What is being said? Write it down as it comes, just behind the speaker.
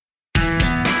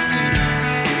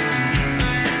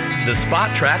the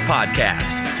Spot Track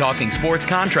Podcast, talking sports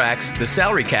contracts, the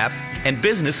salary cap, and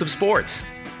business of sports.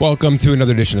 Welcome to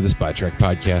another edition of the Spot Track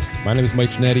Podcast. My name is Mike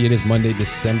Ginnitti. It is Monday,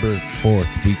 December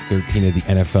 4th. Week 13 of the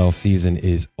NFL season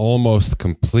is almost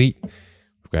complete.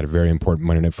 We've got a very important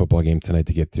Monday Night Football game tonight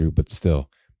to get through, but still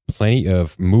plenty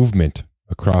of movement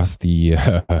across the,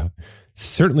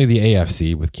 certainly the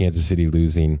AFC, with Kansas City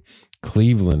losing,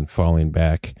 Cleveland falling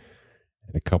back,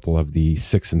 and a couple of the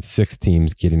 6-6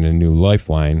 teams getting a new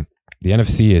lifeline. The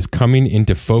NFC is coming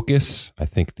into focus. I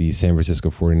think the San Francisco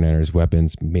 49ers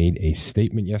weapons made a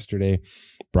statement yesterday.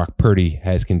 Brock Purdy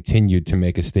has continued to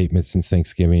make a statement since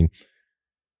Thanksgiving.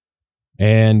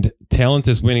 And talent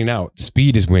is winning out.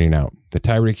 Speed is winning out. The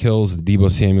Tyreek Hills, the Deebo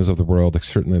Samuels of the world,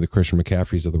 certainly the Christian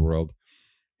McCaffreys of the world,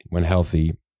 when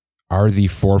healthy, are the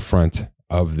forefront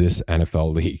of this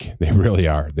NFL league. They really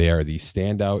are. They are the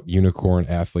standout unicorn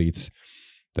athletes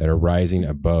that are rising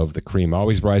above the cream.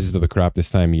 Always rises to the crop this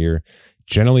time of year.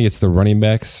 Generally, it's the running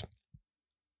backs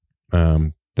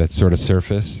that sort of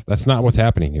surface. That's not what's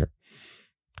happening here.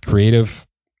 Creative,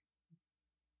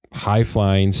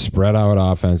 high-flying, spread-out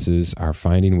offenses are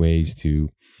finding ways to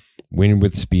win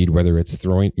with speed, whether it's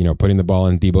throwing, putting the ball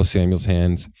in Deebo Samuel's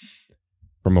hands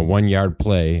from a 1-yard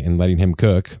play and letting him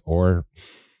cook, or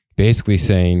basically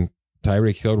saying,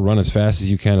 Tyreek Hill, run as fast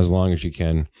as you can, as long as you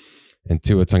can, and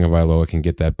Tua Tagovailoa can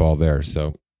get that ball there.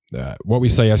 So what we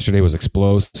saw yesterday was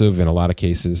explosive in a lot of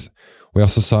cases. We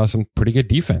also saw some pretty good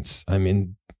defense. I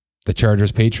mean, the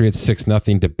Chargers-Patriots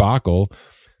 6-0 debacle,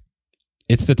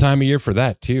 it's the time of year for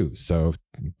that too. So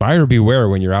buyer beware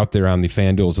when you're out there on the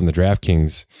FanDuels and the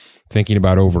DraftKings thinking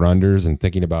about over-unders and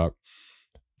thinking about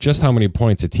just how many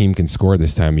points a team can score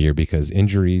this time of year, because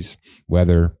injuries,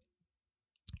 weather,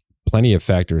 plenty of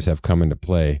factors have come into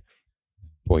play.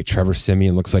 Boy, Trevor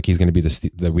Siemian looks like he's going to be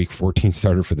the Week 14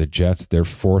 starter for the Jets, their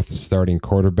fourth starting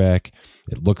quarterback.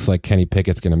 It looks like Kenny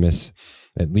Pickett's going to miss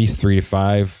at least 3 to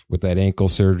 5 with that ankle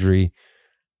surgery.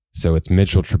 So it's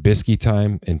Mitchell Trubisky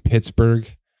time in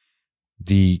Pittsburgh.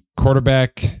 The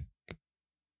quarterback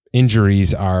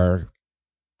injuries are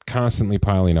constantly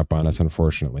piling up on us,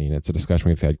 unfortunately, and it's a discussion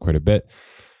we've had quite a bit.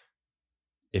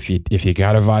 If you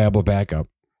got a viable backup,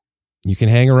 you can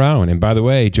hang around. And by the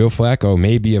way, Joe Flacco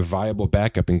may be a viable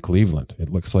backup in Cleveland.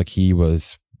 It looks like he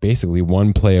was basically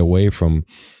one play away from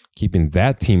keeping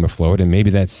that team afloat and maybe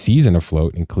that season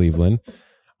afloat in Cleveland.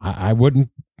 I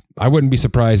wouldn't be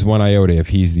surprised one iota if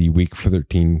he's the Week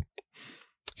 14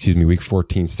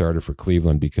 starter for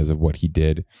Cleveland, because of what he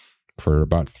did for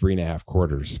about 3.5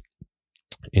 quarters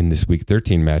in this Week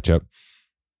 13 matchup.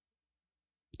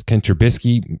 Can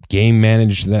Trubisky game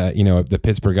manage that, the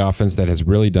Pittsburgh offense that has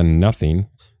really done nothing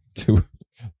to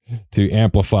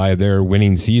amplify their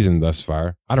winning season thus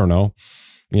far? I don't know.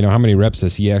 How many reps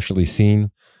has he actually seen?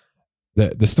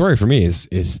 The story for me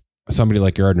is somebody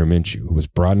like Gardner Minshew, who was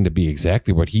brought in to be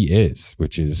exactly what he is,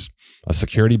 which is a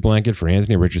security blanket for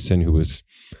Anthony Richardson, who was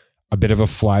a bit of a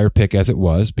flyer pick as it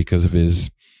was because of his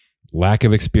lack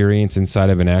of experience inside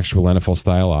of an actual NFL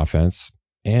style offense.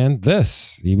 And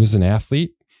he was an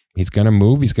athlete. He's going to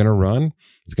move. He's going to run.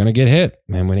 He's going to get hit.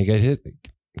 And when he get hit,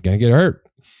 he's going to get hurt.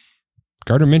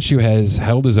 Gardner Minshew has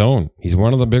held his own. He's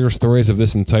one of the bigger stories of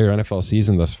this entire NFL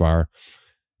season thus far.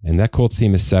 And that Colts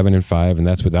team is 7-5, and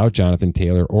that's without Jonathan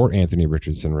Taylor or Anthony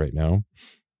Richardson right now.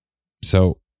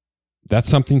 So that's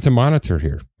something to monitor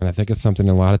here. And I think it's something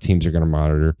a lot of teams are going to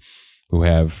monitor who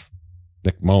have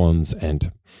Nick Mullins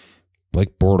and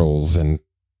Blake Bortles and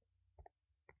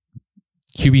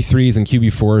QB3s and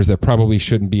QB4s that probably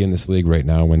shouldn't be in this league right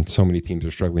now, when so many teams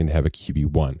are struggling to have a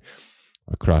QB1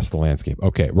 across the landscape.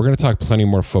 Okay, we're going to talk plenty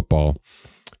more football.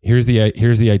 Here's the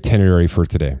itinerary for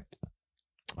today.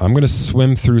 I'm going to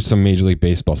swim through some Major League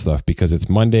Baseball stuff because it's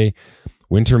Monday.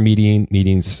 Winter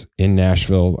meetings in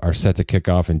Nashville are set to kick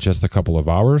off in just a couple of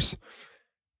hours.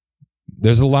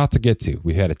 There's a lot to get to.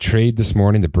 We had a trade this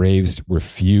morning. The Braves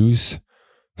refuse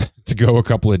to go a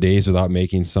couple of days without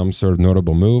making some sort of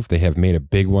notable move. They have made a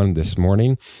big one this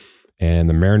morning, and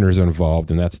the Mariners are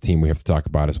involved, and that's a team we have to talk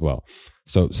about as well.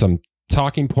 So some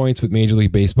talking points with Major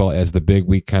League Baseball as the big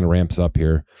week kind of ramps up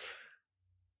here.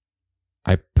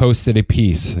 I posted a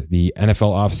piece. The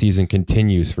NFL offseason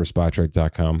continues for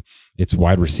SpotTrack.com. It's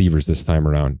wide receivers this time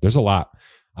around. There's a lot.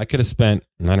 I could have spent,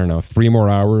 3 more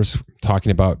hours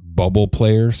talking about bubble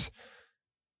players.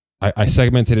 I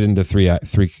segmented it into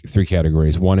three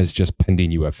categories. One is just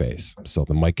pending UFAs. So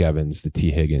the Mike Evans, the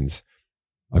T. Higgins.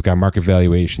 I've got market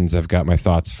valuations. I've got my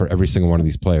thoughts for every single one of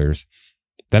these players.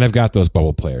 Then I've got those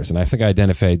bubble players. And I think I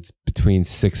identified between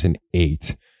 6 and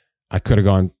 8. I could have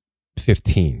gone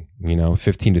 15,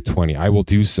 15 to 20. I will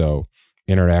do so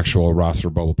in our actual roster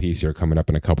bubble piece here coming up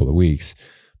in a couple of weeks.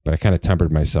 but I kind of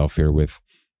tempered myself here with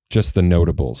just the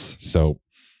notables. So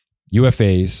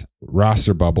UFAs,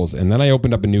 roster bubbles, and then I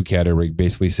opened up a new category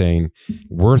basically saying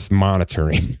worth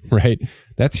monitoring, right?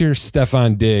 That's your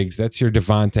Stephon Diggs, that's your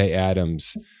Devontae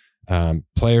Adams,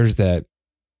 players that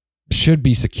should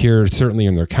be secure, certainly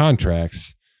in their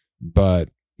contracts, but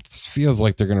it feels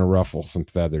like they're going to ruffle some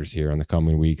feathers here in the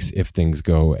coming weeks if things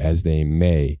go as they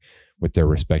may with their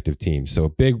respective teams. So a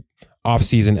big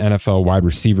offseason NFL wide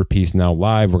receiver piece now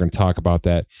live. We're going to talk about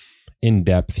that in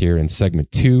depth here in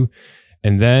segment 2.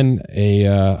 And then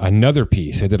another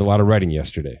piece. I did a lot of writing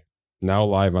yesterday. Now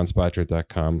live on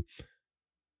Spotrac.com.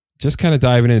 Just kind of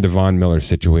diving into Von Miller's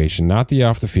situation, not the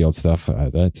off the field stuff.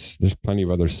 There's plenty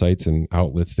of other sites and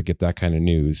outlets to get that kind of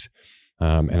news.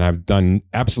 And I've done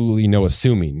absolutely no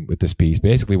assuming with this piece.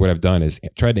 Basically, what I've done is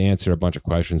tried to answer a bunch of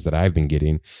questions that I've been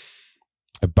getting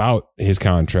about his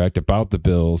contract, about the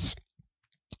Bills,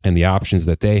 and the options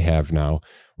that they have now,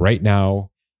 right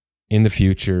now, in the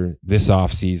future, this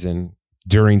offseason,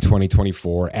 during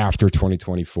 2024, after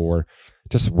 2024.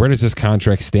 Just where does this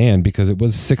contract stand? Because it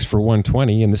was 6 for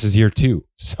 $120, and this is year 2.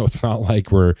 So it's not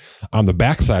like we're on the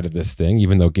backside of this thing,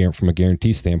 even though from a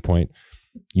guarantee standpoint,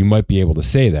 you might be able to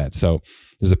say that. So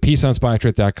there's a piece on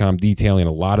Spotrac.com detailing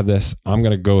a lot of this. I'm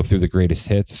going to go through the greatest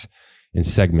hits in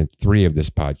segment 3 of this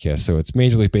podcast. So it's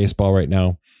Major League Baseball right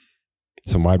now,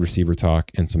 some wide receiver talk,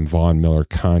 and some Von Miller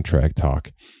contract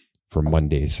talk for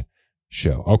Monday's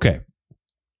show. Okay.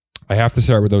 I have to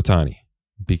start with Ohtani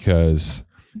because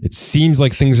it seems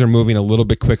like things are moving a little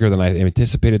bit quicker than I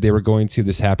anticipated they were going to.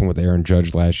 This happened with Aaron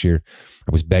Judge last year.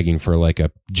 I was begging for like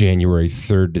a January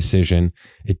 3rd decision.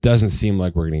 It doesn't seem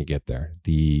like we're going to get there.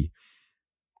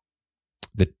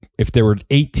 If there were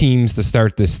 8 teams to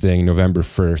start this thing November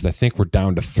 1st, I think we're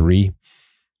down to 3.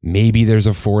 Maybe there's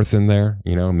a 4th in there.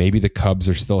 Maybe the Cubs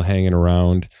are still hanging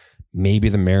around. Maybe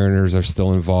the Mariners are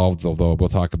still involved, although we'll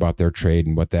talk about their trade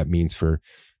and what that means for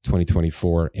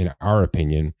 2024, in our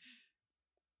opinion,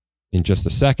 in just a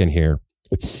second here.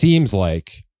 It seems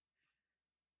like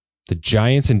the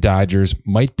Giants and Dodgers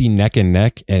might be neck and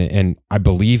neck, and I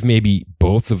believe maybe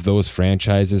both of those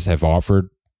franchises have offered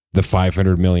the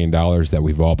 $500 million that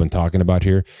we've all been talking about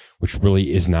here, which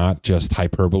really is not just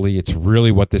hyperbole. It's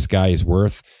really what this guy is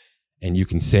worth, and you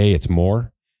can say it's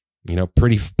more.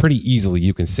 Pretty easily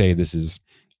you can say this is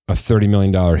a $30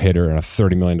 million hitter and a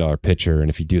 $30 million pitcher, and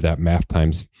if you do that math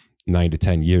times 9 to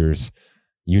 10 years,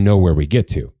 where we get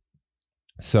to.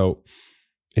 So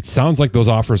it sounds like those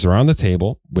offers are on the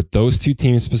table with those 2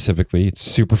 teams specifically. It's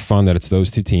super fun that it's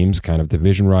those 2 teams, kind of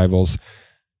division rivals,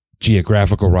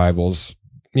 geographical rivals,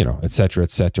 et cetera, et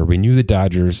cetera. We knew the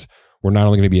Dodgers were not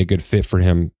only going to be a good fit for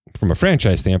him from a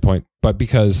franchise standpoint, but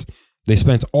because they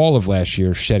spent all of last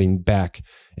year shedding back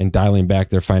and dialing back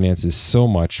their finances so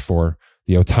much for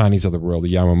the Ohtanis of the world, the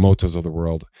Yamamotos of the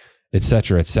world, et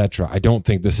cetera, et cetera. I don't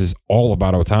think this is all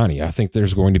about Ohtani. I think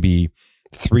there's going to be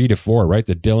 3 to 4, right?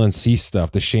 The Dylan Cease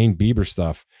stuff, the Shane Bieber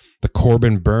stuff, the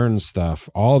Corbin Burns stuff,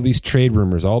 all of these trade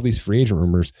rumors, all these free agent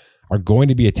rumors are going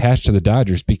to be attached to the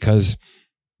Dodgers because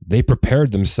they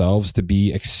prepared themselves to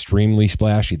be extremely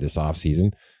splashy this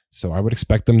offseason. So I would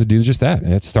expect them to do just that.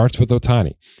 And it starts with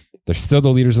Ohtani. They're still the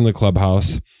leaders in the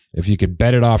clubhouse. If you could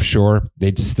bet it offshore,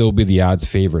 they'd still be the odds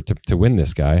favorite to win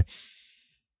this guy.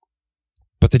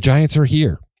 But the Giants are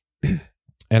here.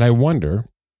 And I wonder,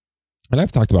 and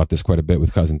I've talked about this quite a bit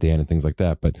with Cousin Dan and things like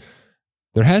that, but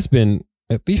there has been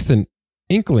at least an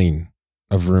inkling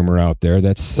of rumor out there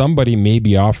that somebody may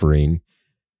be offering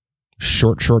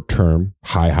short-term,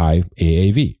 high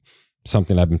AAV.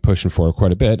 Something I've been pushing for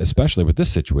quite a bit, especially with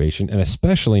this situation, and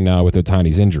especially now with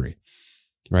Ohtani's injury,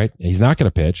 right? He's not going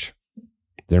to pitch.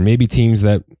 There may be teams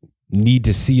that need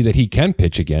to see that he can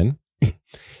pitch again,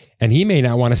 and he may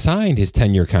not want to sign his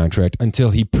 10-year contract until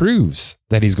he proves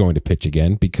that he's going to pitch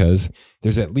again, because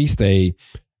there's at least a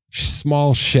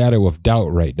small shadow of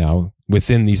doubt right now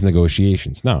within these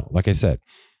negotiations. Now, like I said,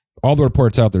 all the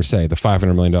reports out there say the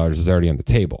 $500 million is already on the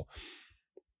table.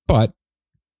 But,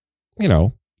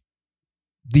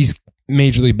 these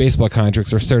Major League Baseball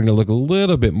contracts are starting to look a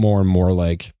little bit more and more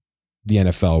like the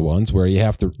NFL ones, where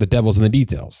the devil's in the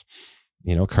details.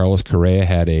 Carlos Correa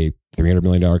had a $300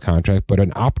 million contract, but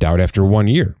an opt-out after 1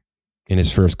 year in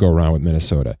his first go-around with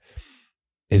Minnesota.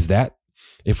 Is that,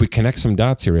 if we connect some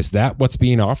dots here, is that what's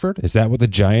being offered? Is that what the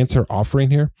Giants are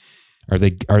offering here? Are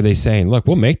they saying, look,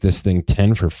 we'll make this thing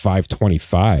 10 for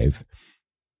 $525,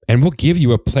 and we'll give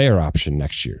you a player option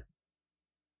next year,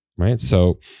 right?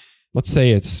 So let's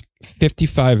say it's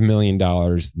 $55 million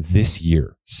this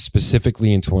year,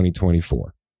 specifically in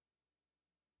 2024.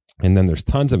 And then there's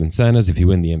tons of incentives if you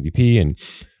win the MVP and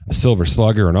a silver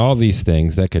slugger and all these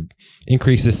things that could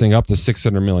increase this thing up to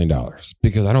 $600 million,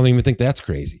 because I don't even think that's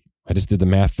crazy. I just did the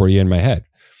math for you in my head.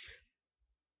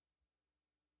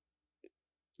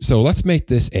 So let's make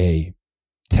this a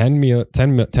 10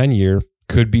 year,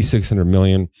 could be 600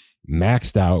 million,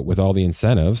 maxed out with all the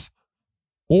incentives.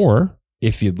 Or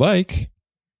if you'd like,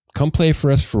 come play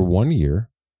for us for 1 year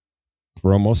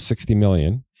for almost 60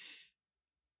 million.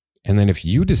 And then if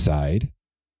you decide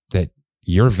that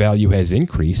your value has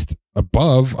increased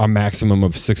above a maximum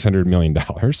of $600 million,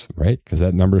 right? Because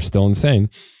that number is still insane.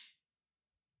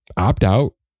 Opt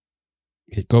out,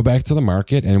 go back to the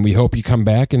market, and we hope you come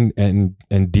back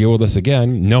and deal with us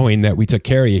again, knowing that we took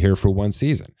care of you here for one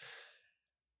season.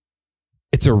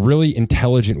 It's a really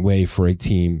intelligent way for a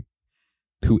team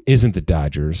who isn't the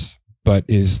Dodgers, but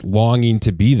is longing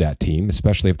to be that team,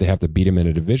 especially if they have to beat him in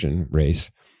a division race,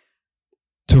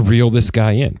 to reel this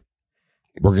guy in.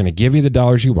 We're going to give you the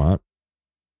dollars you want,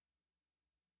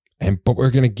 but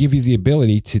we're going to give you the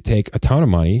ability to take a ton of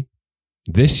money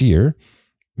this year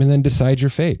and then decide your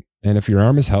fate. And if your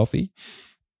arm is healthy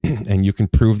and you can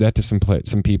prove that to some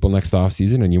people next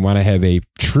offseason, and you want to have a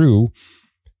true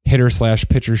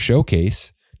hitter/pitcher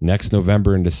showcase next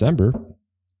November and December,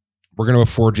 we're going to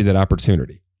afford you that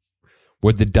opportunity.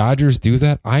 Would the Dodgers do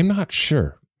that? I'm not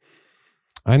sure.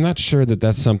 I'm not sure that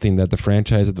that's something that the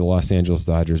franchise of the Los Angeles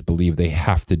Dodgers believe they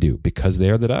have to do, because they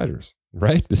are the Dodgers,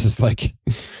 right? This is like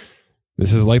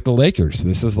the Lakers.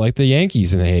 This is like the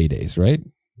Yankees in the heydays, right?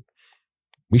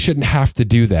 We shouldn't have to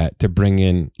do that to bring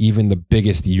in even the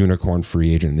biggest unicorn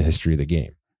free agent in the history of the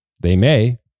game. They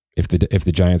may, if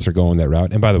the Giants are going that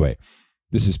route. And by the way,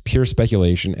 this is pure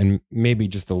speculation and maybe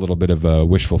just a little bit of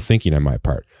wishful thinking on my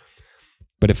part.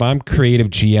 But if I'm creative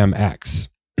GM X,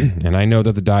 and I know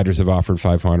that the Dodgers have offered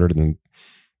 500, and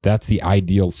that's the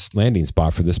ideal landing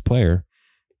spot for this player,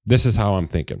 this is how I'm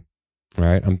thinking. All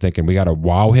right, I'm thinking we got to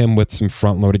wow him with some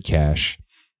front-loaded cash.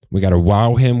 We got to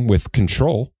wow him with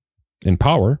control and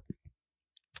power.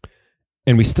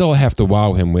 And we still have to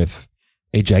wow him with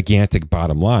a gigantic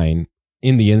bottom line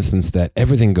in the instance that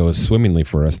everything goes swimmingly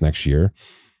for us next year.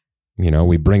 You know,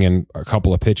 we bring in a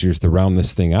couple of pitchers to round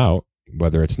this thing out,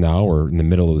 whether it's now or in the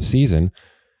middle of the season.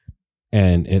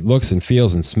 And it looks and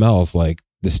feels and smells like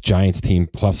this Giants team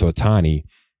plus Ohtani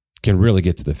can really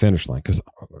get to the finish line, because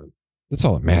that's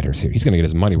all that matters here. He's going to get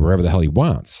his money wherever the hell he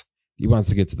wants. He wants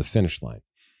to get to the finish line.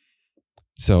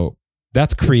 So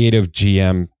that's creative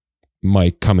GM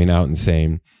Mike coming out and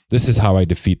saying, this is how I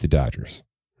defeat the Dodgers.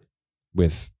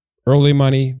 With early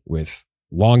money, with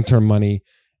long-term money,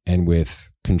 and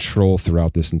with control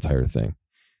throughout this entire thing.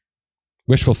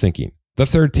 Wishful thinking. The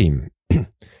third team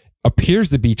appears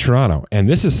to be Toronto. And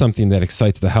this is something that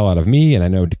excites the hell out of me. And I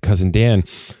know Cousin Dan,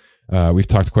 we've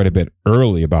talked quite a bit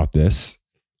early about this.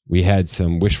 We had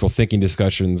some wishful thinking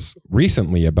discussions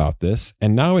recently about this.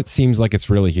 And now it seems like it's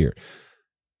really here.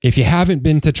 If you haven't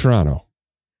been to Toronto,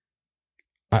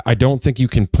 I don't think you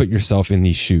can put yourself in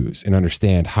these shoes and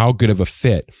understand how good of a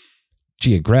fit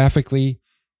geographically,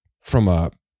 from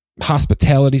a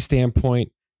hospitality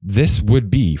standpoint, this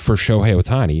would be for Shohei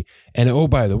Ohtani. And oh,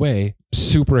 by the way,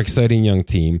 super exciting young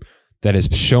team that has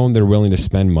shown they're willing to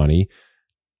spend money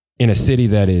in a city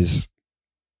that is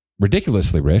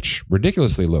ridiculously rich,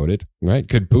 ridiculously loaded, right?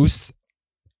 Could boost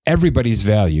everybody's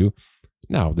value.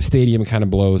 Now, the stadium kind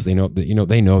of blows. They know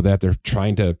that they're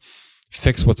trying to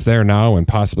fix what's there now and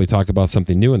possibly talk about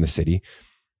something new in the city.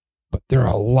 But there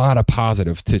are a lot of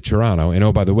positives to Toronto. And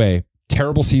oh, by the way,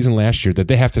 terrible season last year that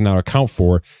they have to now account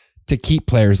for to keep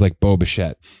players like Bo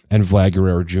Bichette and Vlad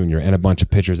Guerrero Jr. and a bunch of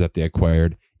pitchers that they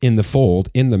acquired in the fold,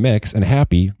 in the mix, and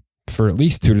happy for at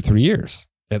least 2 to 3 years.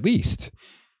 At least.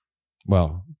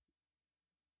 Well,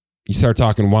 you start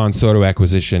talking Juan Soto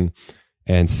acquisition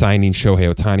and signing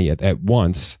Shohei Ohtani at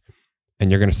once, and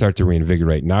you're going to start to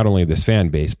reinvigorate not only this fan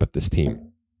base, but this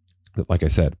team that, like I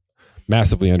said,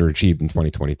 massively underachieved in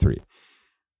 2023.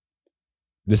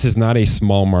 This is not a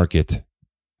small market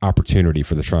opportunity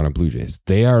for the Toronto Blue Jays.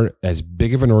 They are as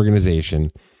big of an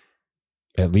organization,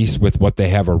 at least with what they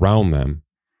have around them,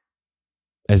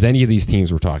 as any of these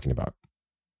teams we're talking about.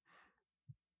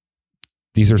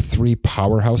 These are 3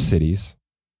 powerhouse cities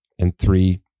and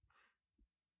 3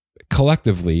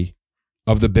 collectively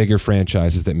of the bigger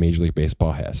franchises that Major League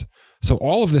Baseball has. So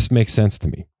all of this makes sense to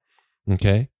me.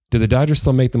 Okay. Do the Dodgers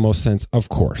still make the most sense? Of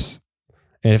course.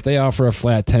 And if they offer a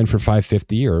flat 10 for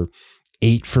 $550 or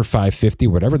 8 for $550,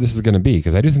 whatever this is going to be,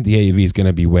 because I do think the AAV is going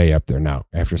to be way up there now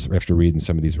after reading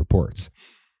some of these reports.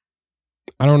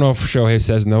 I don't know if Shohei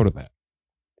says no to that.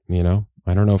 You know,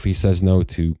 I don't know if he says no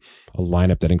to a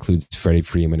lineup that includes Freddie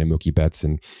Freeman and Mookie Betts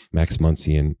and Max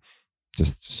Muncy and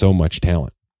just so much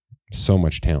talent. So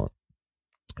much talent.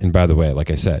 And by the way,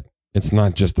 like I said, it's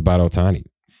not just about Ohtani.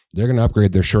 They're going to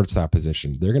upgrade their shortstop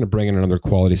position. They're going to bring in another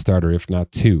quality starter, if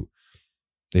not two.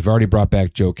 They've already brought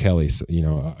back Joe Kelly,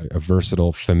 a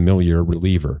versatile, familiar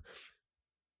reliever.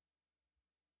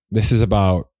 This is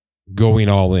about going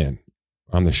all in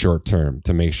on the short term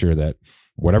to make sure that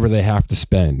whatever they have to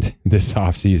spend this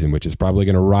offseason, which is probably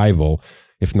going to rival,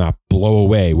 if not blow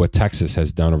away, what Texas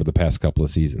has done over the past couple of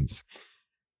seasons,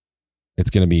 it's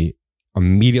going to be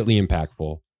immediately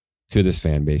impactful to this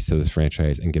fan base, to this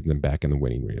franchise, and get them back in the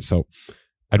winning race. So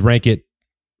I'd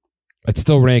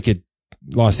still rank it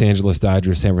Los Angeles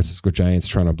Dodgers, San Francisco Giants,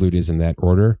 Toronto Blue Jays in that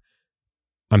order.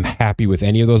 I'm happy with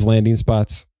any of those landing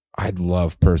spots. I'd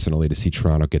love personally to see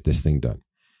Toronto get this thing done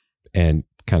and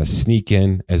kind of sneak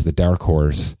in as the dark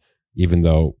horse, even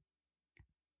though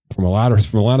from a lot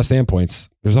of standpoints,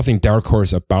 there's nothing dark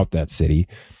horse about that city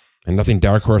and nothing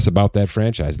dark horse about that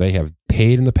franchise. They have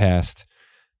paid in the past.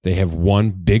 They have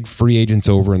won big free agents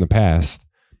over in the past.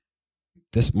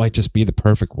 This might just be the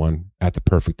perfect one at the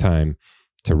perfect time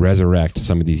to resurrect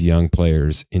some of these young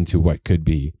players into what could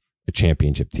be a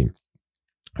championship team.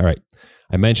 All right.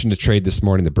 I mentioned a trade this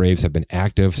morning. The Braves have been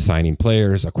active, signing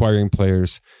players, acquiring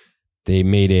players. They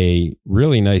made a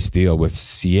really nice deal with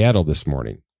Seattle this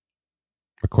morning,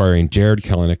 acquiring Jared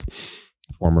Kelenic,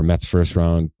 former Mets first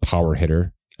round power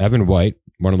hitter, Evan White,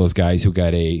 one of those guys who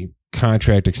got a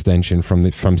contract extension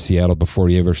from Seattle before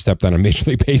he ever stepped on a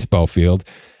Major League Baseball field,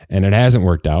 and it hasn't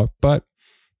worked out, but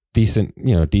decent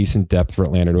depth for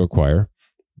Atlanta to acquire.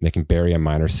 They can bury a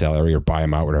minor salary or buy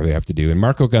him out, whatever they have to do. And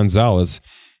Marco Gonzalez,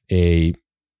 a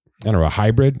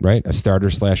hybrid, right? A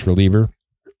starter/reliever,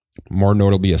 more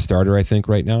notably a starter, I think,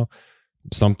 right now.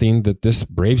 Something that this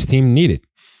Braves team needed.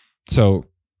 So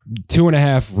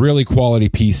 2.5 really quality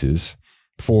pieces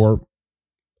for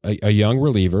a young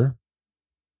reliever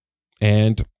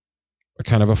and a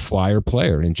kind of a flyer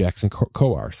player in Jackson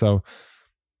Kowar. So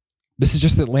this is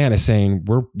just Atlanta saying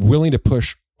we're willing to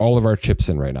push all of our chips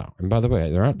in right now. And by the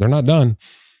way, they're not done.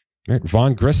 Right?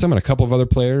 Vaughn Grissom and a couple of other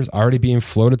players already being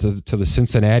floated to the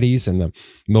Cincinnatis and the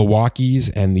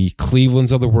Milwaukees and the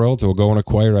Clevelands of the world to go and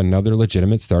acquire another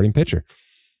legitimate starting pitcher.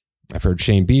 I've heard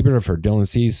Shane Bieber, I've heard Dylan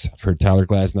Cease, I've heard Tyler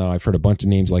Glasnow, I've heard a bunch of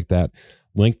names like that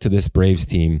linked to this Braves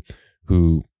team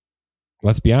who,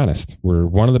 let's be honest, were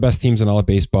one of the best teams in all of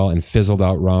baseball and fizzled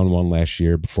out round one last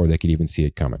year before they could even see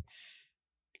it coming.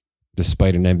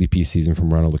 Despite an MVP season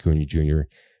from Ronald Acuna Jr.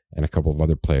 and a couple of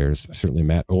other players, certainly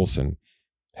Matt Olson,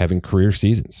 having career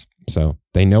seasons. So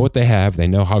they know what they have. They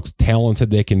know how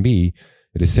talented they can be.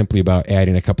 It is simply about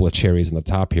adding a couple of cherries on the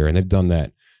top here. And they've done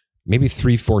that maybe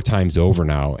 3-4 times over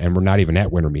now, and we're not even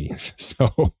at winter meetings.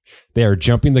 So they are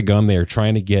jumping the gun. They are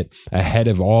trying to get ahead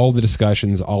of all the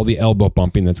discussions, all the elbow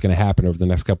bumping that's going to happen over the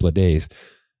next couple of days.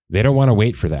 They don't want to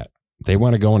wait for that. They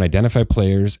want to go and identify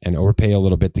players and overpay a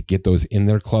little bit to get those in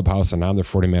their clubhouse and on their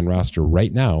 40-man roster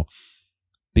right now.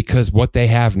 Because what they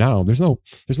have now, there's no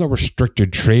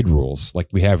restricted trade rules like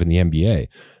we have in the NBA.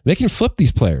 They can flip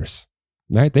these players,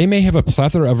 right? They may have a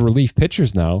plethora of relief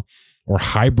pitchers now or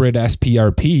hybrid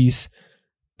SPRPs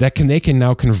that they can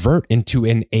now convert into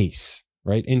an ace,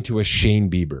 right? Into a Shane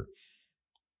Bieber.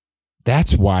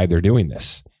 That's why they're doing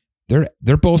this.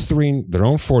 They're bolstering their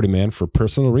own 40-man for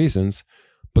personal reasons,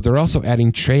 but they're also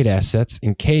adding trade assets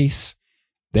in case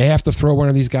they have to throw one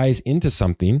of these guys into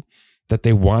something that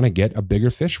they want to get a bigger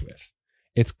fish with.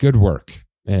 It's good work.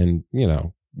 And,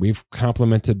 we've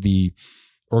complimented the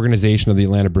organization of the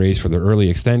Atlanta Braves for their early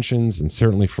extensions and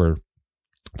certainly for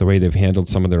the way they've handled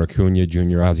some of their Acuna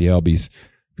Jr., Ozzie Albies,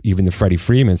 even the Freddie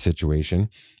Freeman situation,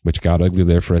 which got ugly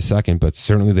there for a second, but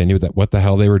certainly they knew that what the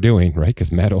hell they were doing, right?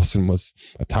 Because Matt Olson was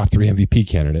a top 3 MVP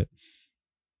candidate.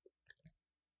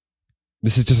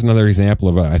 This is just another example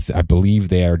of, I believe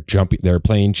they're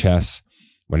playing chess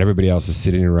when everybody else is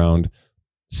sitting around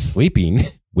sleeping,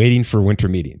 waiting for winter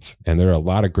meetings. And there are a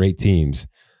lot of great teams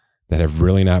that have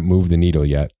really not moved the needle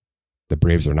yet. The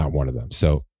Braves are not one of them.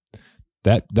 So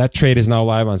that trade is now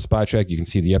live on Spot Track. You can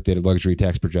see the updated luxury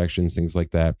tax projections, things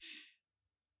like that.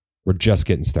 We're just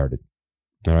getting started.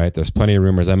 All right. There's plenty of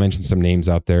rumors. I mentioned some names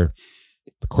out there.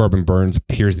 Corbin Burns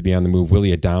appears to be on the move.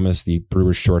 Willie Adames, the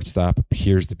Brewers shortstop,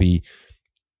 appears to be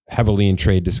heavily in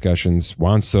trade discussions.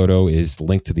 Juan Soto is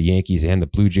linked to the Yankees and the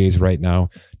Blue Jays right now,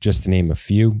 just to name a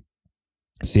few.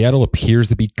 Seattle appears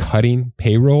to be cutting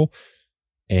payroll,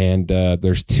 and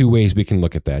there's 2 ways we can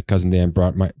look at that. Cousin Dan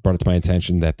brought it to my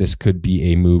attention that this could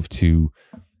be a move to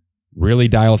really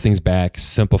dial things back,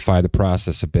 simplify the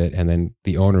process a bit, and then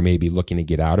the owner may be looking to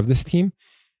get out of this team.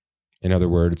 In other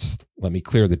words, let me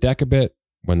clear the deck a bit.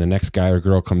 When the next guy or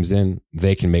girl comes in,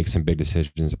 they can make some big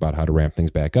decisions about how to ramp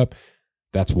things back up.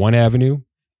 That's one avenue.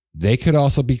 They could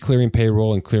also be clearing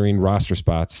payroll and clearing roster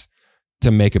spots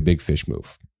to make a big fish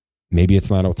move. Maybe it's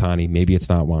not Ohtani. Maybe it's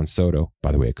not Juan Soto.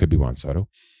 By the way, it could be Juan Soto.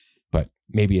 But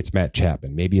maybe it's Matt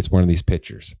Chapman. Maybe it's one of these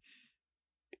pitchers.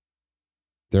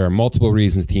 There are multiple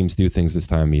reasons teams do things this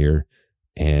time of year.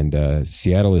 And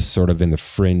Seattle is sort of in the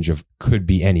fringe of could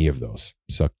be any of those.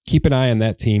 So keep an eye on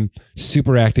that team.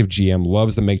 Super active GM,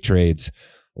 loves to make trades,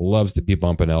 loves to be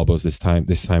bumping elbows this time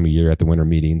of year at the winter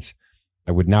meetings.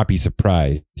 I would not be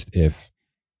surprised if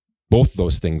both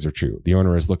those things are true. The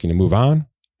owner is looking to move on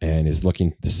and is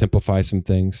looking to simplify some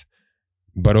things.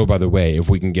 But oh, by the way, if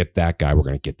we can get that guy, we're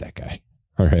going to get that guy.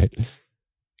 All right.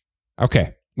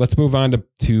 Okay. Let's move on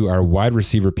to our wide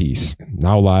receiver piece.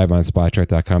 Now live on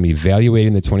SpotTrack.com,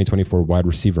 evaluating the 2024 wide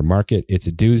receiver market. It's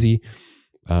a doozy.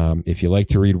 If you like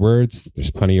to read words, there's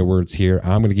plenty of words here.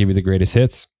 I'm going to give you the greatest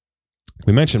hits.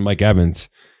 We mentioned Mike Evans.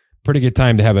 Pretty good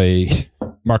time to have a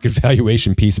market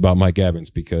valuation piece about Mike Evans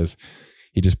because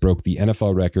he just broke the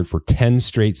NFL record for 10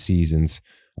 straight seasons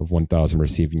of 1,000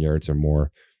 receiving yards or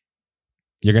more.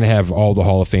 You're going to have all the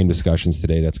Hall of Fame discussions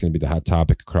today. That's going to be the hot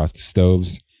topic across the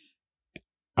stoves.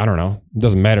 I don't know. It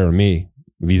doesn't matter to me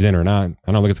if he's in or not.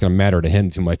 I don't think it's going to matter to him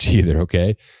too much either,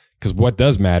 okay? Because what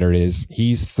does matter is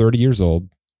he's 30 years old.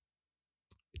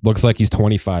 Looks like he's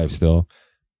 25 still.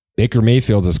 Baker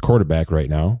Mayfield's his quarterback right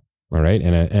now, all right?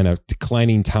 And a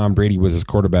declining Tom Brady was his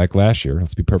quarterback last year.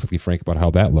 Let's be perfectly frank about how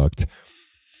that looked.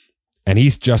 And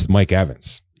he's just Mike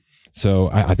Evans. So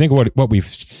I think what we've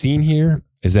seen here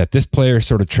is that this player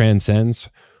sort of transcends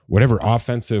whatever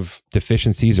offensive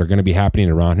deficiencies are going to be happening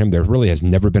around him. There really has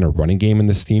never been a running game in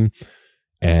this team,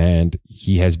 and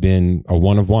he has been a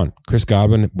one of one. Chris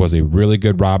Godwin was a really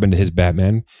good Robin to his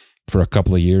Batman for a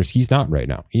couple of years. He's not right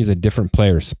now. He's a different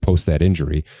player post that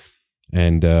injury,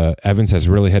 and Evans has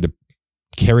really had to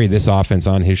carry this offense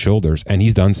on his shoulders, and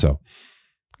he's done so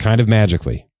kind of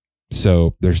magically.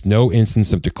 So there's no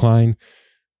instance of decline.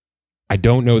 I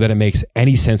don't know that it makes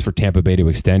any sense for Tampa Bay to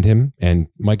extend him. And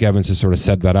Mike Evans has sort of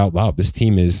said that out loud. This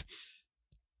team is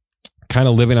kind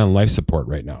of living on life support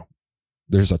right now.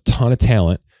 There's a ton of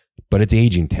talent, but it's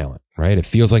aging talent, right? It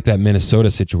feels like that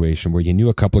Minnesota situation where you knew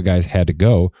a couple of guys had to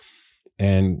go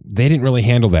and they didn't really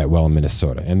handle that well in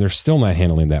Minnesota. And they're still not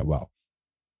handling that well.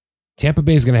 Tampa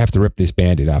Bay is going to have to rip this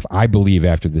Band-Aid off, I believe,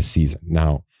 after this season.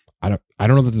 Now, I don't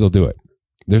know that they'll do it.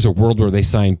 There's a world where they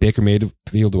sign Baker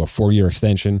Mayfield to a 4-year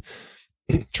extension,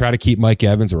 try to keep Mike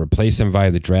Evans or replace him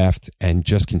via the draft and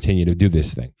just continue to do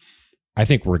this thing. I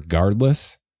think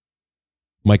regardless,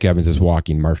 Mike Evans is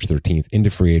walking March 13th into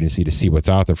free agency to see what's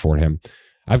out there for him.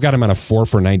 I've got him on a 4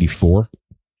 for 94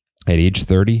 at age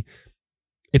 30.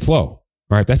 It's low. All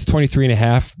right, that's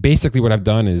 23.5. Basically what I've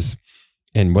done is,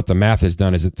 and what the math has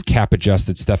done is it's cap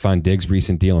adjusted Stephon Diggs'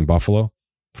 recent deal in Buffalo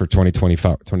for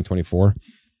 2024.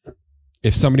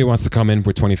 If somebody wants to come in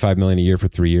for $25 million a year for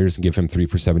 3 years and give him 3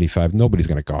 for 75, nobody's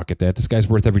going to gawk at that. This guy's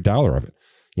worth every dollar of it.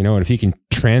 You know, and if he can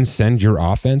transcend your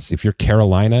offense, if you're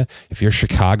Carolina, if you're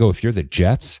Chicago, if you're the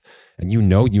Jets, and you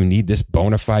know you need this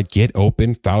bona fide, get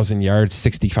open, 1,000 yards,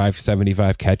 65,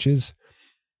 75 catches,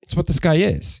 that's what this guy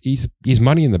is. He's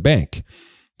money in the bank.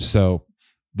 So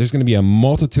there's going to be a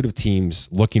multitude of teams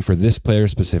looking for this player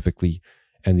specifically,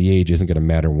 and the age isn't going to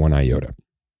matter one iota.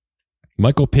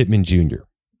 Michael Pittman Jr.,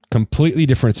 completely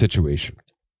different situation.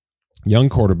 Young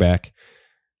quarterback,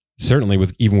 certainly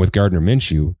even with Gardner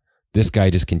Minshew, this guy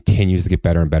just continues to get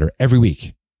better and better every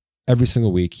week. Every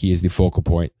single week, he is the focal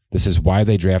point. This is why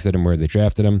they drafted him where they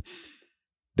drafted him.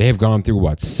 They have gone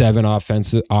through, 7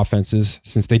 offenses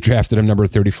since they drafted him number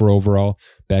 34 overall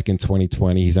back in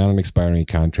 2020. He's on an expiring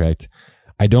contract.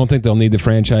 I don't think they'll need the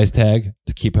franchise tag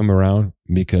to keep him around,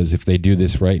 because if they do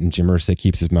this right and Jim Irsay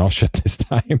keeps his mouth shut this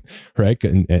time, right?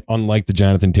 And unlike the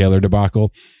Jonathan Taylor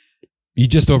debacle, you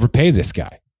just overpay this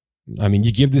guy. I mean,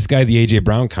 you give this guy the A.J.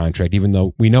 Brown contract, even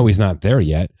though we know he's not there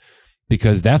yet,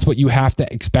 because that's what you have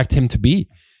to expect him to be.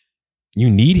 You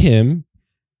need him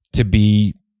to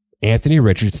be Anthony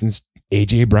Richardson's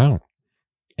A.J. Brown.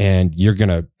 And you're going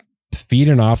to feed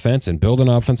an offense and build an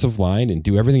offensive line and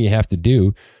do everything you have to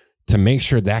do to make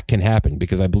sure that can happen,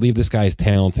 because I believe this guy is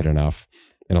talented enough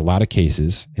in a lot of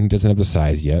cases, and he doesn't have the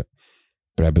size yet,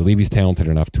 but I believe he's talented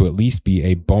enough to at least be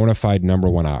a bona fide number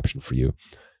 1 option for you.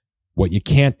 What you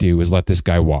can't do is let this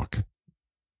guy walk.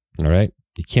 All right?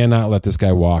 You cannot let this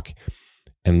guy walk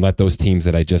and let those teams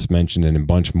that I just mentioned and a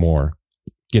bunch more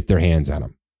get their hands on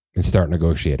him and start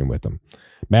negotiating with him.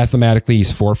 Mathematically,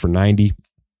 he's 4 for 90.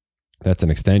 That's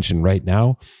an extension right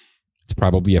now. It's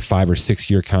probably a 5 or 6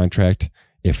 year contract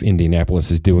if Indianapolis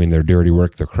is doing their dirty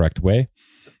work the correct way.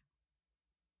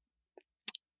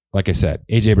 Like I said,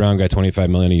 A.J. Brown got $25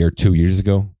 million a year 2 years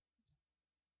ago.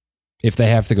 If they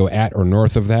have to go at or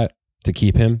north of that to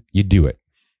keep him, you do it.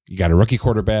 You got a rookie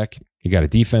quarterback. You got a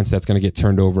defense that's going to get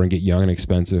turned over and get young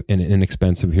and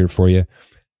inexpensive here for you.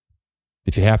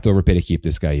 If you have to overpay to keep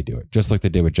this guy, you do it. Just like they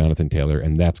did with Jonathan Taylor,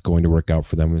 and that's going to work out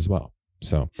for them as well.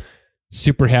 So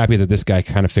super happy that this guy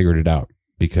kind of figured it out,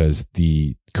 because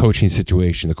the coaching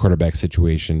situation, the quarterback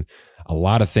situation, a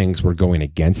lot of things were going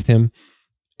against him.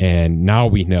 And now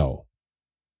we know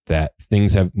that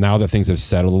things have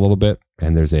settled a little bit,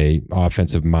 and there's a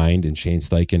offensive mind in Shane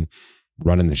Steichen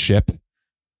running the ship.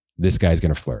 This guy's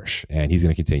going to flourish, and he's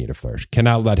going to continue to flourish.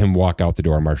 Cannot let him walk out the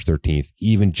door March 13th,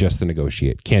 even just to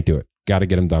negotiate. Can't do it. Got to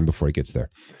get him done before he gets there.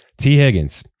 T.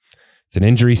 Higgins. It's an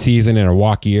injury season and a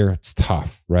walk year. It's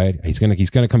tough, right? He's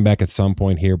gonna come back at some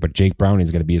point here, but Jake Browning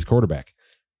is going to be his quarterback.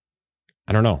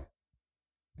 I don't know.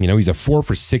 He's a 4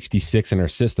 for 66 in our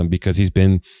system because he's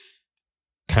been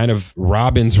kind of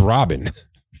Robin's Robin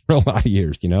for a lot of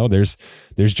years. There's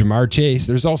Jamar Chase.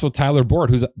 There's also Tyler Boyd,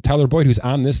 who's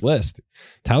on this list.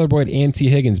 Tyler Boyd and T.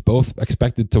 Higgins both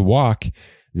expected to walk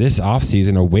this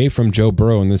offseason away from Joe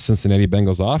Burrow and the Cincinnati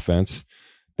Bengals offense.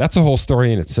 That's a whole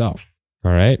story in itself.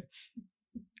 All right.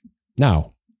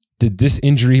 Now, did this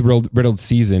injury-riddled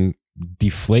season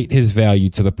deflate his value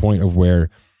to the point of where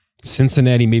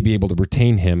Cincinnati may be able to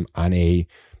retain him on a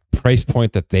price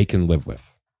point that they can live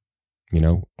with?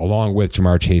 Along with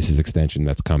Jamar Chase's extension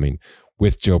that's coming,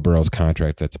 with Joe Burrow's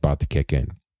contract that's about to kick in.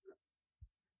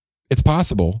 It's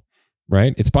possible,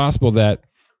 right? It's possible that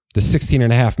the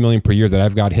 $16.5 million per year that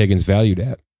I've got Higgins valued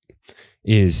at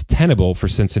is tenable for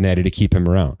Cincinnati to keep him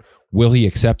around. Will he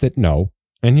accept it? No.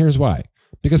 And here's why.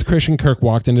 Because Christian Kirk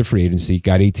walked into free agency,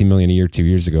 got $18 million a year 2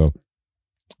 years ago,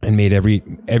 and made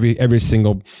every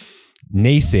single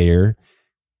naysayer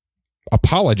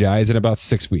apologize in about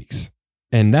 6 weeks.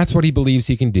 And that's what he believes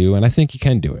he can do, and I think he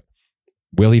can do it.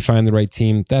 Will he find the right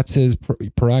team? That's his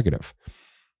prerogative.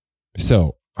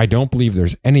 So I don't believe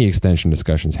there's any extension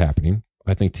discussions happening.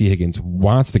 I think T. Higgins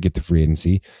wants to get to free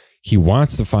agency. He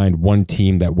wants to find one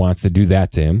team that wants to do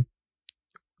that to him,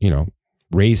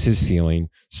 raise his ceiling,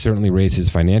 certainly raise his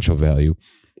financial value,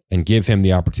 and give him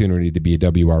the opportunity to be a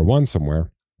WR1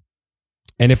 somewhere.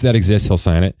 And if that exists, he'll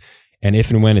sign it. And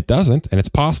if and when it doesn't, and it's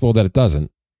possible that it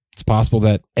doesn't, it's possible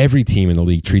that every team in the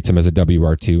league treats him as a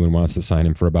WR2 and wants to sign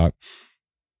him for about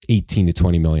 18 to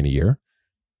 20 million a year.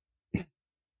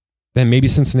 Then maybe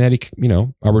Cincinnati,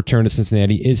 a return to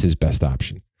Cincinnati is his best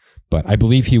option. But I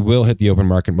believe he will hit the open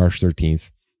market March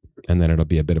 13th, and then it'll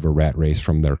be a bit of a rat race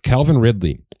from there. Calvin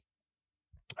Ridley.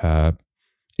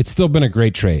 It's still been a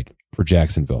great trade for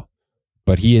Jacksonville,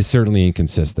 but he is certainly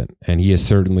inconsistent, and he is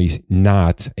certainly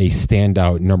not a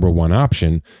standout number one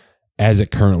option as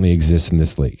it currently exists in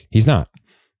this league. He's not.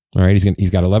 All right, he's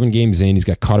got 11 games in. He's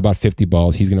got caught about 50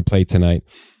 balls. He's going to play tonight.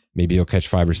 Maybe he'll catch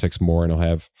 5 or 6 more, and he'll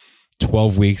have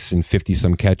 12 weeks and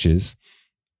 50-some catches.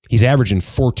 He's averaging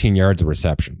 14 yards of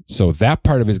reception. So that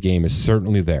part of his game is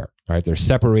certainly there. All right, there's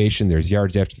separation. There's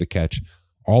yards after the catch.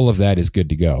 All of that is good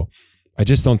to go. I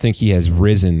just don't think he has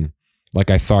risen like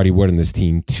I thought he would in this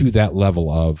team to that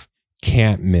level of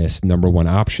can't miss number one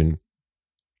option.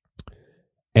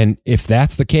 And if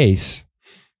that's the case,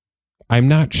 I'm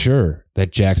not sure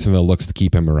that Jacksonville looks to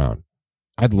keep him around.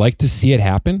 I'd like to see it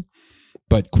happen,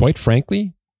 but quite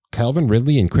frankly, Calvin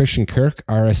Ridley and Christian Kirk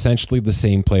are essentially the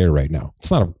same player right now.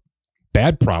 It's not a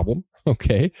bad problem,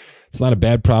 okay? It's not a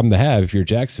bad problem to have if you're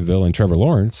Jacksonville and Trevor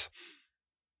Lawrence.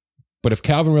 But if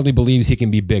Calvin Ridley believes he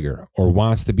can be bigger or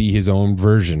wants to be his own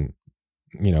version,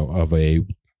 of a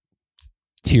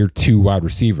tier 2 wide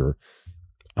receiver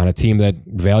on a team that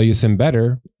values him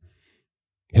better,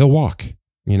 he'll walk.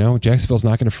 Jacksonville's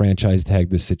not going to franchise tag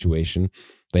this situation.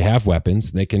 They have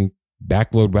weapons. They can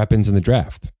backload weapons in the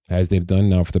draft, as they've done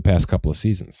now for the past couple of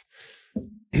seasons.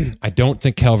 I don't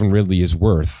think Calvin Ridley is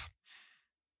worth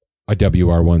a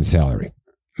WR1 salary.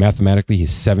 Mathematically,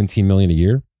 he's $17 million a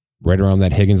year, right around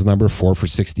that Higgins number, 4 for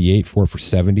 68, 4 for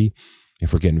 70.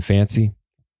 If we're getting fancy,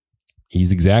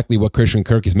 he's exactly what Christian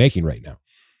Kirk is making right now.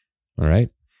 All right.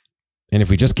 And if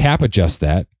we just cap adjust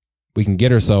that, we can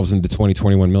get ourselves into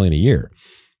 $20-21 million a year.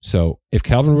 So if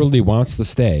Calvin Ridley wants to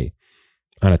stay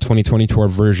on a 2024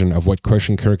 version of what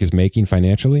Christian Kirk is making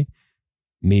financially,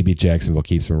 maybe Jacksonville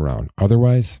keeps him around.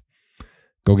 Otherwise,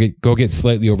 go get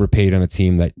slightly overpaid on a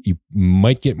team that you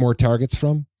might get more targets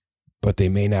from, but they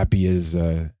may not be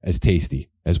as tasty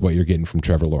as what you're getting from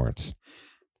Trevor Lawrence.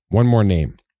 One more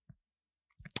name.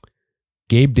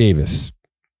 Gabe Davis.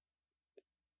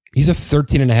 He's a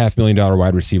 $13.5 million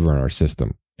wide receiver in our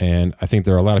system. And I think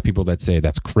there are a lot of people that say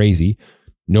that's crazy.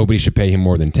 Nobody should pay him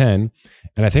more than 10.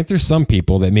 And I think there's some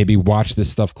people that maybe watch this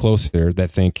stuff closer that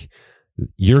think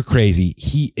You're crazy.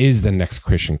 He is the next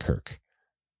Christian Kirk.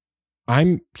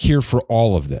 I'm here for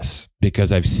all of this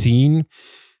because I've seen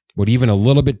what even a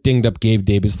little bit dinged up Gabe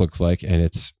Davis looks like, and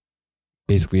it's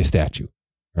basically a statue.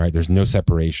 All right, there's no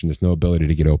separation. There's no ability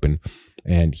to get open,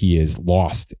 and he is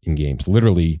lost in games.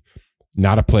 Literally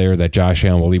not a player that Josh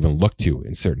Allen will even look to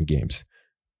in certain games.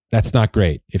 That's not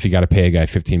great if you got to pay a guy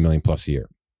 $15 million plus a year.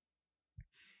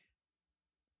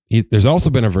 There's also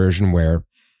been a version where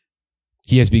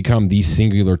he has become the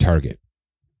singular target,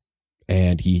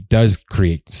 and he does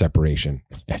create separation,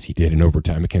 as he did in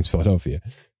overtime against Philadelphia.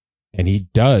 And he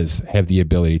does have the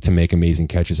ability to make amazing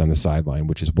catches on the sideline,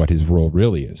 which is what his role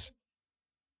really is.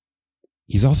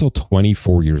 He's also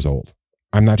 24 years old.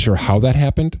 I'm not sure how that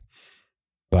happened,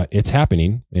 but it's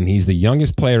happening, and he's the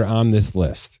youngest player on this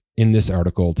list in this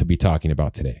article to be talking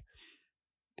about today.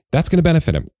 That's going to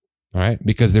benefit him, all right?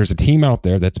 Because there's a team out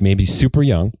there that's maybe super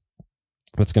young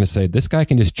that's going to say, this guy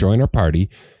can just join our party,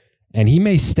 and he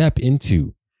may step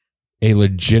into a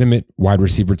legitimate wide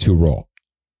receiver 2 role,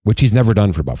 which he's never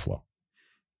done for Buffalo.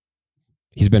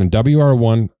 He's been in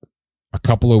WR1 a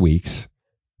couple of weeks.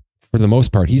 For the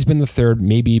most part, he's been the third,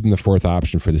 maybe even the fourth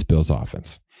option for this Bills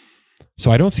offense.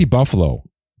 So I don't see Buffalo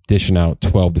dishing out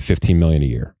 12 to 15 million a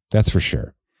year. That's for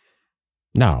sure.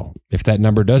 Now, if that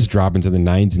number does drop into the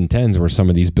 9s and 10s where some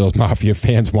of these Bills Mafia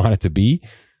fans want it to be,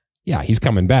 yeah, he's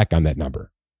coming back on that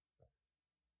number.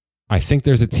 I think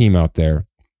there's a team out there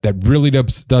that really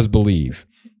does believe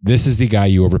this is the guy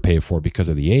you overpay for because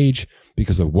of the age,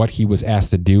 because of what he was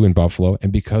asked to do in Buffalo,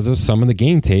 and because of some of the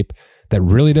game tape that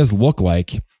really does look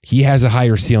like he has a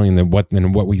higher ceiling than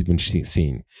what we've been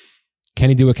seeing. Can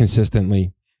he do it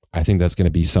consistently? I think that's going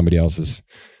to be somebody else's,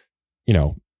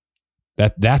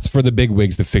 that's for the big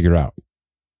wigs to figure out.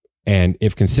 And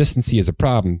if consistency is a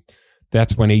problem,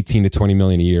 that's when 18 to 20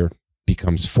 million a year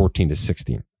becomes 14 to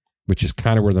 16, which is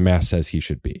kind of where the math says he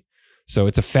should be. So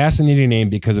it's a fascinating name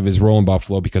because of his role in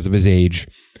Buffalo, because of his age,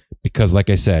 because like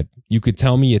I said, you could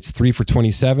tell me it's 3 for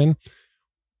 27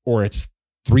 or it's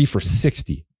 3 for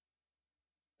 60.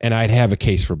 And I'd have a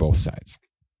case for both sides.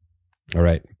 All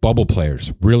right. Bubble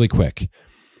players, really quick.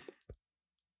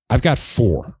 I've got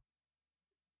 4.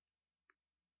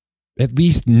 At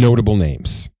least notable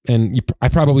names. And I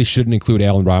probably shouldn't include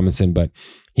Allen Robinson, but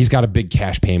he's got a big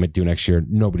cash payment due next year.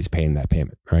 Nobody's paying that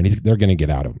payment. All right. They're going to get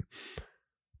out of him.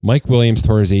 Mike Williams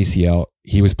tore his ACL.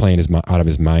 He was playing out of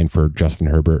his mind for Justin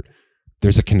Herbert.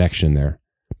 There's a connection there,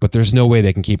 but there's no way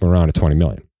they can keep him around at $20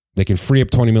 million. They can free up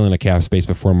 $20 million of cap space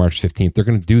before March 15th. They're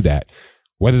going to do that.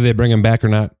 Whether they bring him back or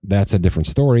not, that's a different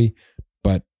story.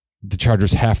 But the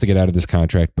Chargers have to get out of this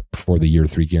contract before the year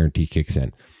 3 guarantee kicks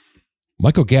in.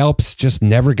 Michael Gallup's just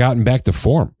never gotten back to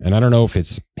form. And I don't know if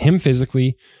it's him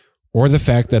physically or the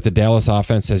fact that the Dallas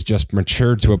offense has just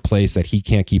matured to a place that he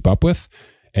can't keep up with.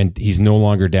 And he's no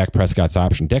longer Dak Prescott's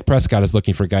option. Dak Prescott is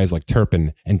looking for guys like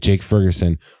Turpin and Jake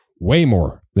Ferguson way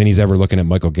more than he's ever looking at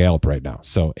Michael Gallup right now.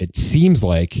 So it seems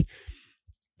like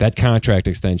that contract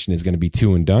extension is going to be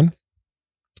 2 and done.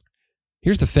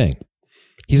 Here's the thing.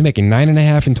 He's making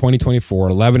 $9.5 in 2024,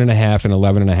 $11.5 and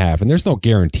 $11.5, and there's no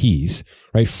guarantees,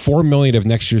 right? $4 million of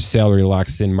next year's salary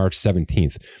locks in March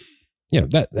 17th.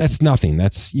 That's nothing.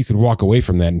 You could walk away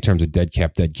from that in terms of dead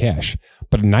cash.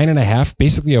 But $9.5,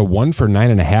 basically a 1 for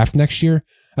 $9.5 next year,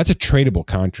 that's a tradable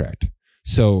contract.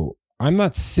 So I'm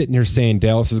not sitting here saying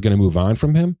Dallas is going to move on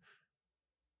from him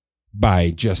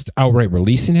by just outright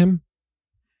releasing him.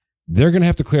 They're going to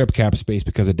have to clear up cap space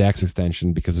because of Dak's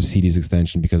extension, because of CD's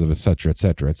extension, because of et cetera, et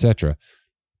cetera, et cetera.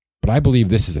 But I believe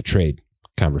this is a trade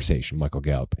conversation, Michael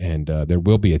Gallup. And there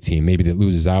will be a team maybe that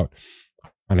loses out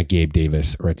on a Gabe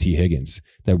Davis or a T. Higgins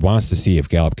that wants to see if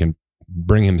Gallup can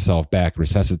bring himself back,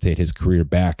 resuscitate his career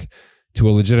back to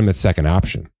a legitimate second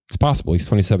option. It's possible. He's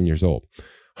 27 years old.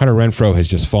 Hunter Renfrow has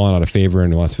just fallen out of favor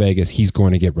in Las Vegas. He's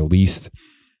going to get released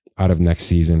out of next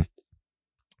season.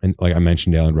 And like I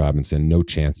mentioned, Allen Robinson, no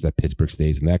chance that Pittsburgh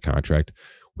stays in that contract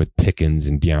with Pickens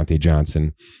and Deontay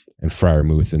Johnson and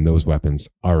Freiermuth and those weapons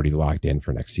already locked in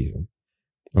for next season.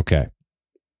 Okay.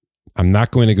 I'm not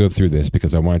going to go through this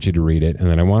because I want you to read it. And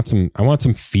then I want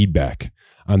some feedback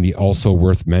on the also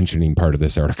worth mentioning part of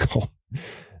this article.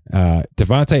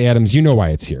 Devontae Adams, you know why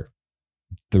it's here.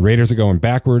 The Raiders are going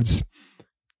backwards.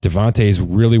 Devontae is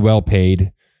really well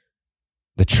paid.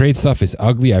 The trade stuff is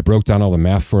ugly. I broke down all the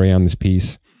math for you on this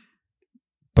piece.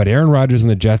 But Aaron Rodgers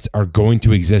and the Jets are going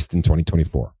to exist in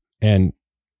 2024. And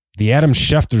the Adam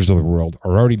Schefters of the world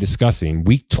are already discussing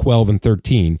week 12 and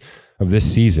 13 of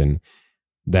this season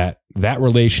that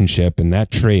relationship and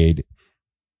that trade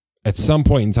at some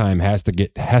point in time has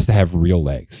to have real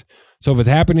legs. So if it's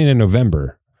happening in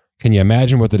November, Can you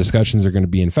imagine what the discussions are going to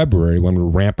be in February when we're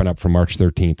ramping up for March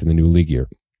 13th in the new league year?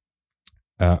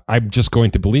 I'm just going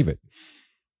to believe it,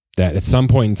 that at some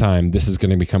point in time, this is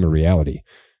going to become a reality.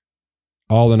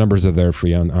 All the numbers are there for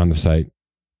you on the site.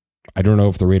 I don't know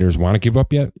if the Raiders want to give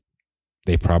up yet.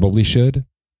 They probably should.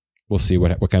 We'll see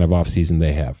what kind of offseason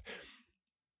they have.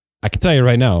 I can tell you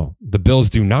right now, the Bills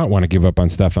do not want to give up on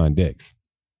Stephon Diggs.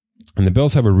 And the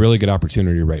Bills have a really good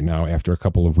opportunity right now after a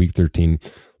couple of Week 13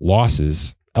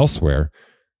 losses elsewhere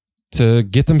to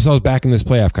get themselves back in this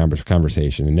playoff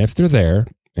conversation. And if they're there,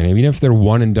 and even if they're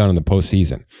one and done in the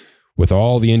postseason, with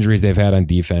all the injuries they've had on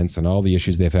defense and all the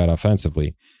issues they've had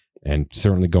offensively, and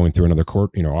certainly going through another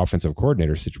offensive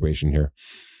coordinator situation here,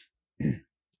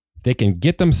 they can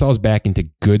get themselves back into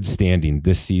good standing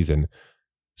this season.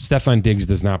 Stephon Diggs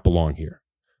does not belong here.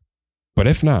 But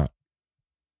if not,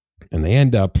 and they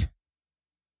end up,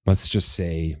 let's just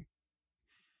say,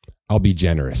 I'll be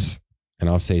generous, and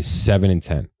I'll say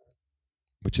 7-10,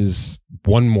 which is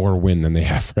one more win than they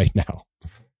have right now.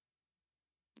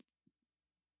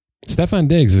 Stephon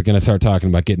Diggs is going to start talking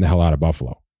about getting the hell out of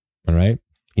Buffalo. All right?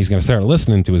 He's going to start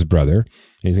listening to his brother. And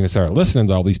he's going to start listening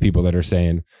to all these people that are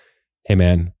saying, hey,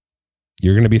 man,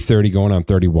 you're going to be 30 going on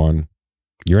 31.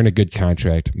 You're in a good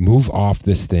contract. Move off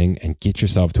this thing and get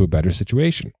yourself to a better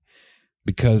situation.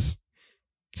 Because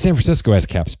San Francisco has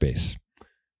cap space.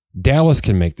 Dallas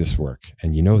can make this work.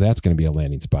 And you know that's going to be a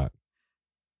landing spot.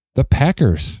 The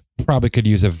Packers probably could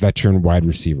use a veteran wide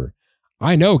receiver.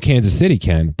 I know Kansas City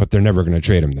can, but they're never going to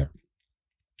trade him there.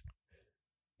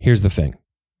 Here's the thing.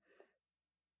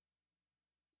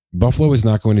 Buffalo is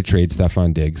not going to trade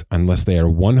Stephon Diggs unless they are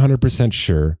 100%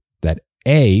 sure that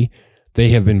A, they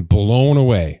have been blown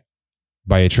away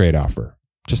by a trade offer,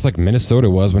 just like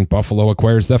Minnesota was when Buffalo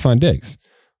acquired Stephon Diggs.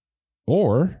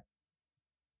 Or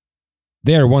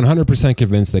they are 100%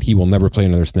 convinced that he will never play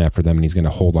another snap for them and he's going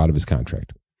to hold out of his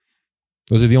contract.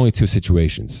 Those are the only two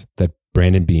situations that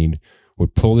Brandon Beane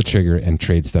would pull the trigger and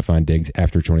trade Stephon Diggs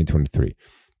after 2023.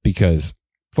 Because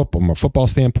from a football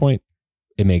standpoint,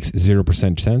 it makes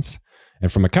 0% sense.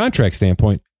 And from a contract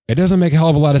standpoint, it doesn't make a hell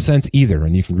of a lot of sense either.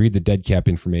 And you can read the dead cap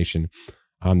information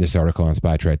on this article on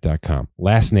Spotrac.com.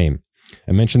 Last name.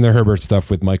 I mentioned the Herbert stuff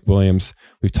with Mike Williams.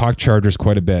 We've talked Chargers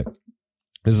quite a bit.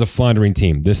 This is a floundering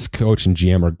team. This coach and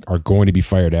GM are going to be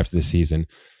fired after this season.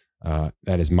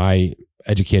 That is my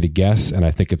educated guess, and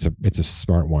I think it's a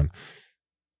smart one.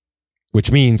 Which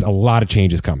means a lot of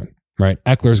change is coming, right?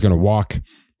 Eckler's going to walk.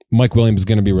 Mike Williams is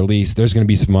going to be released. There's going to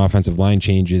be some offensive line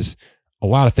changes. A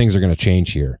lot of things are going to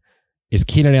change here. Is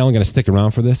Keenan Allen going to stick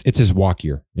around for this? It's his walk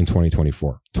year in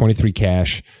 2024. 23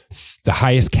 cash, the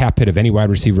highest cap hit of any wide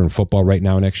receiver in football right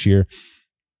now next year,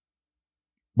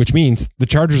 which means the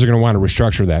Chargers are going to want to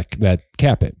restructure that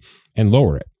cap hit and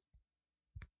lower it.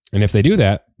 And if they do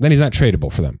that, then he's not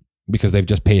tradable for them because they've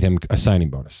just paid him a signing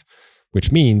bonus,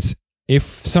 which means if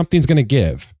something's going to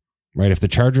give, right, if the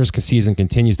Chargers season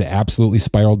continues to absolutely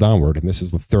spiral downward, and this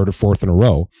is the third or fourth in a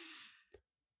row,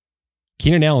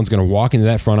 Keenan Allen's going to walk into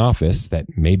that front office that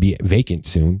may be vacant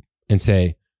soon and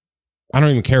say, I don't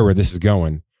even care where this is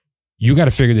going. You got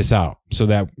to figure this out so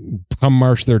that come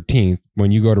March 13th,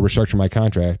 when you go to restructure my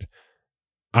contract,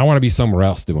 I want to be somewhere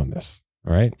else doing this.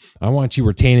 All right. I want you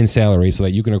retaining salary so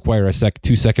that you can acquire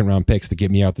 2 second-round picks to get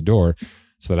me out the door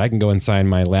so that I can go and sign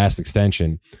my last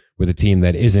extension with a team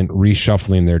that isn't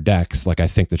reshuffling their decks like I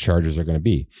think the Chargers are going to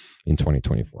be in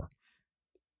 2024.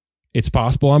 It's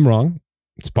possible I'm wrong.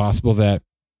 It's possible that,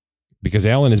 because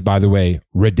Allen is, by the way,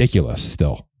 ridiculous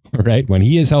still, right? When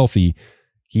he is healthy,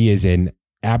 he is an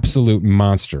absolute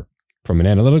monster from an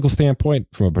analytical standpoint,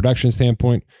 from a production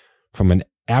standpoint, from an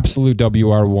absolute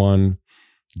WR1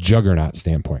 juggernaut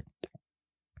standpoint.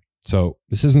 So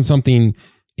this isn't something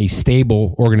a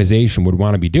stable organization would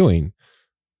want to be doing,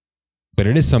 but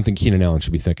it is something Keenan Allen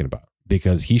should be thinking about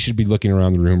because he should be looking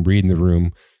around the room, reading the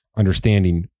room,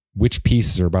 understanding which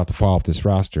pieces are about to fall off this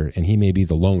roster, and he may be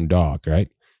the lone dog, right?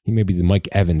 He may be the Mike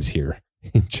Evans here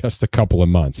in just a couple of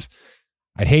months.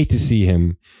 I'd hate to see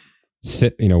him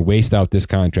waste out this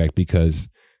contract because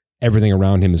everything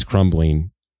around him is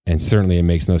crumbling, and certainly it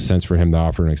makes no sense for him to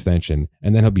offer an extension,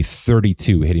 and then he'll be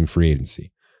 32 hitting free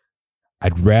agency.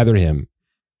 I'd rather him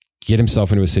get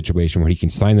himself into a situation where he can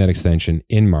sign that extension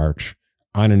in March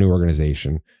on a new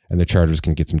organization, and the Chargers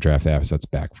can get some draft assets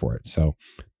back for it. So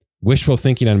wishful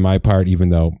thinking on my part, even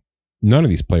though none of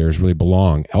these players really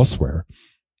belong elsewhere.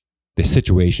 The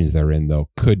situations they're in, though,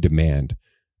 could demand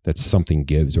that something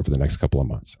gives over the next couple of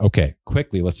months. Okay,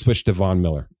 quickly, let's switch to Von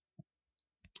Miller.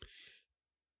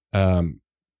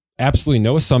 Absolutely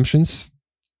no assumptions.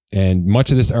 And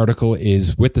much of this article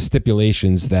is with the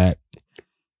stipulations that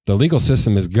The legal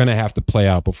system is going to have to play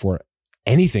out before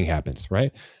anything happens,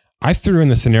 right? I threw in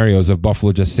the scenarios of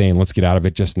Buffalo just saying, let's get out of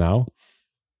it just now,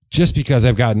 just because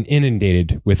I've gotten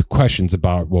inundated with questions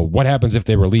about, well, what happens if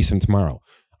they release him tomorrow?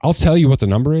 I'll tell you what the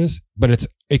number is, but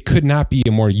it could not be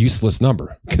a more useless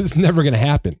number because it's never going to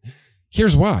happen.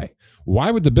 Here's why.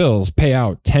 Why would the Bills pay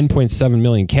out $10.7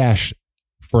 million cash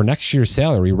for next year's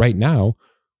salary right now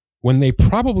when they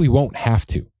probably won't have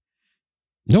to?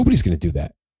 Nobody's going to do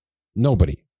that.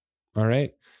 Nobody. All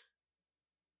right.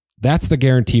 That's the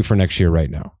guarantee for next year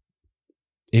right now.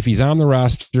 If he's on the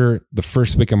roster the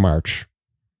first week of March,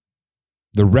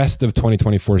 the rest of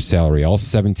 2024's salary, all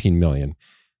 $17 million,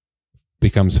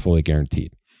 becomes fully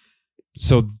guaranteed.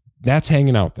 So that's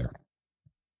hanging out there.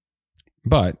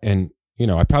 But,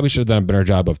 I probably should have done a better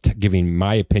job of giving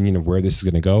my opinion of where this is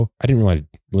going to go. I didn't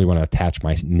really want to attach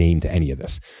my name to any of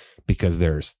this because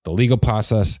there's the legal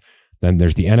process, then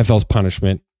there's the NFL's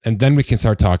punishment, and then we can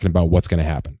start talking about what's going to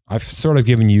happen. I've sort of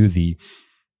given you the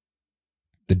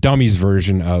dummies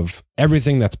version of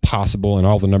everything that's possible and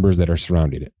all the numbers that are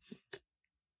surrounding it.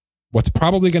 What's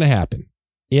probably going to happen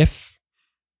if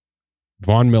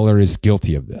Von Miller is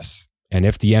guilty of this, and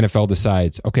if the NFL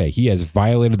decides, okay, he has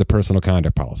violated the personal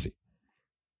conduct policy,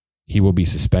 he will be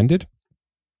suspended.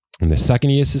 And the second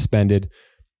he is suspended,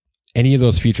 any of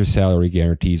those future salary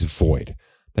guarantees void.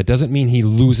 That doesn't mean he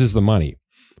loses the money.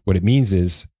 What it means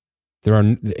is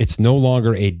it's no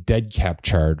longer a dead cap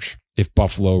charge if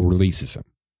Buffalo releases him.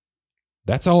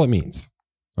 That's all it means.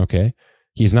 Okay?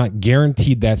 He's not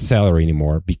guaranteed that salary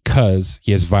anymore because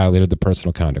he has violated the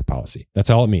personal conduct policy. That's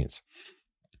all it means.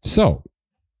 So,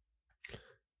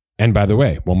 and by the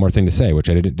way, one more thing to say, which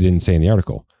I didn't say in the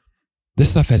article. This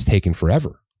stuff has taken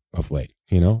forever of late.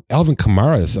 Alvin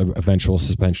Kamara's eventual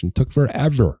suspension took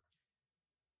forever.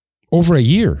 Over a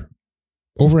year,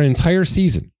 over an entire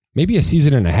season, maybe a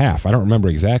season and a half. I don't remember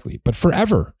exactly, but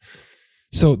forever.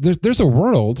 So there's a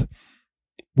world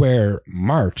where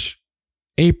March,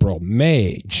 April,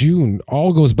 May, June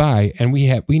all goes by and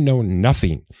we know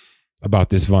nothing about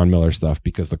this Von Miller stuff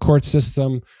because the court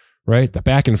system, right, the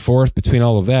back and forth between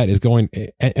all of that is going,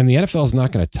 and the NFL is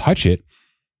not going to touch it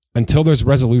until there's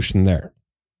resolution there.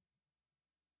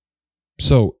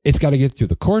 So it's got to get through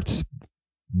the courts.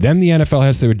 Then the NFL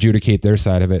has to adjudicate their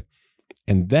side of it.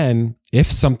 And then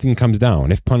if something comes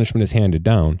down, if punishment is handed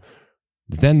down,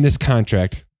 then this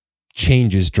contract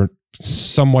changes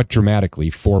somewhat dramatically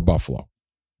for Buffalo.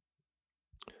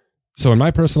 So in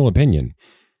my personal opinion,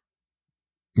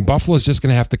 Buffalo is just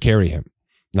going to have to carry him.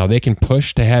 Now they can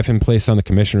push to have him placed on the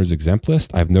commissioner's exempt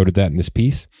list. I've noted that in this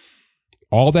piece.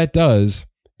 All that does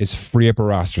is free up a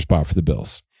roster spot for the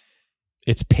Bills.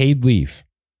 It's paid leave.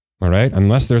 All right.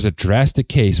 Unless there's a drastic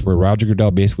case where Roger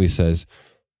Goodell basically says,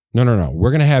 no,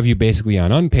 we're going to have you basically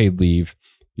on unpaid leave.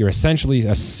 You're essentially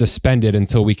suspended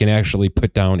until we can actually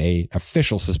put down an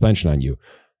official suspension on you.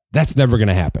 That's never going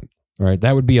to happen. All right.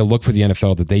 That would be a look for the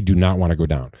NFL that they do not want to go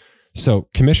down. So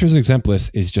commissioner's exempt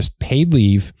list is just paid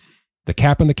leave. The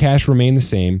cap and the cash remain the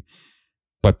same,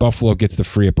 but Buffalo gets to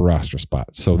free up a roster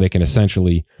spot. So they can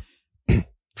essentially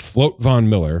float Von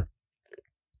Miller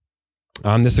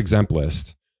on this exempt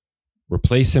list,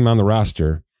 replace him on the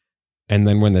roster, and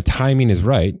then when the timing is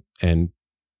right and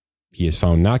he is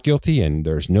found not guilty and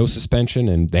there's no suspension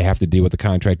and they have to deal with the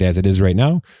contract as it is right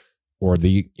now, or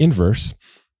the inverse,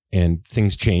 and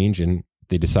things change and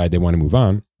they decide they want to move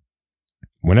on,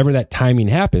 whenever that timing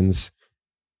happens,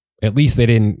 at least they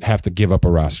didn't have to give up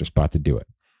a roster spot to do it.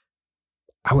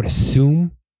 I would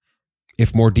assume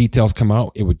if more details come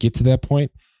out, it would get to that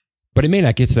point, but it may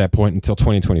not get to that point until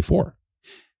 2024.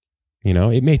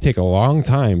 It may take a long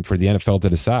time for the NFL to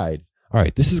decide, all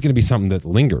right, this is going to be something that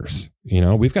lingers.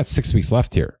 We've got 6 weeks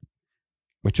left here,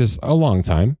 which is a long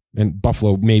time. And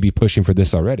Buffalo may be pushing for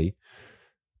this already.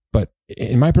 But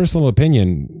in my personal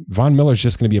opinion, Von Miller's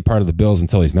just going to be a part of the Bills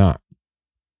until he's not.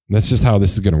 That's just how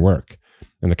this is going to work.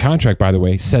 And the contract, by the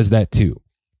way, says that too.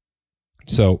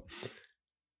 So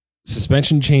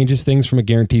suspension changes things from a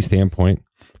guarantee standpoint.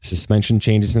 Suspension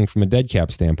changes things from a dead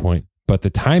cap standpoint. But the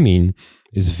timing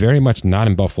is very much not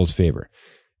in Buffalo's favor.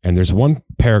 And there's one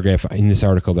paragraph in this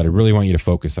article that I really want you to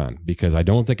focus on because I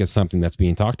don't think it's something that's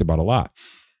being talked about a lot.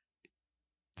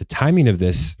 The timing of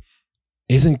this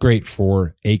isn't great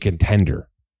for a contender,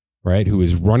 right, who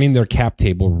is running their cap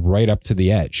table right up to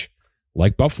the edge,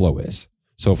 like Buffalo is.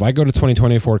 So if I go to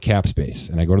 2024 cap space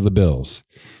and I go to the Bills,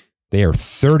 they are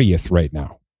 30th right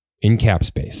now in cap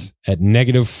space at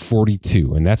negative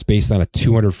 42. And that's based on a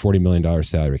 $240 million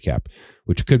salary cap,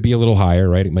 which could be a little higher,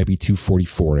 right? It might be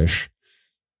 244-ish.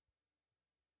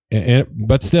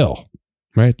 But still,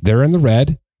 right? They're in the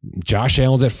red. Josh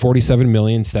Allen's at $47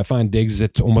 million. Stephon Diggs is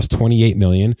at almost $28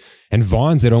 million. And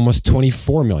Vaughn's at almost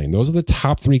 $24 million. Those are the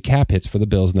top 3 cap hits for the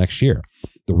Bills next year.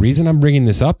 The reason I'm bringing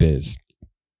this up is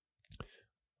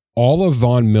all of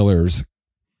Von Miller's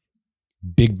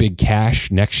big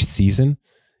cash next season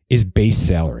is base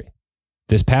salary.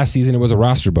 This past season, it was a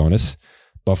roster bonus.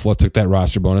 Buffalo took that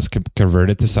roster bonus,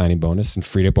 converted it to signing bonus, and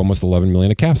freed up almost $11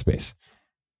 million of cap space.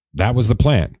 That was the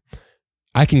plan.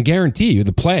 I can guarantee you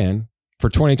the plan for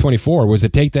 2024 was to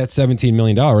take that $17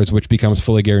 million, which becomes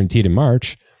fully guaranteed in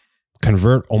March,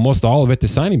 convert almost all of it to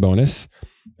signing bonus,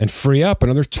 and free up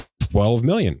another $12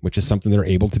 million, which is something they're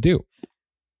able to do.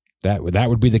 That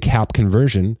would be the cap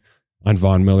conversion on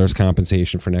Von Miller's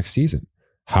compensation for next season.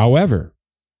 However,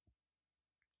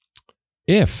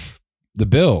 if the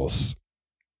Bills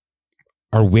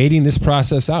are waiting this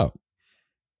process out,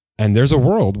 and there's a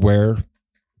world where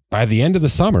by the end of the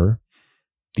summer,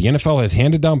 the NFL has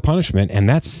handed down punishment, and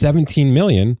that $17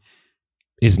 million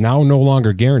is now no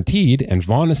longer guaranteed, and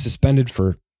Vaughn is suspended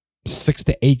for 6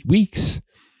 to 8 weeks,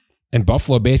 and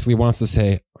Buffalo basically wants to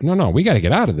say, no, we got to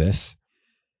get out of this.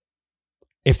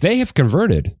 If they have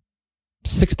converted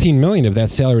 $16 million of that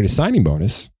salary to signing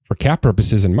bonus for cap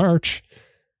purposes in March,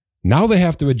 now they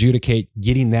have to adjudicate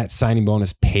getting that signing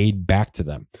bonus paid back to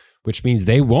them, which means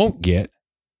they won't get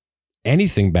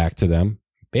anything back to them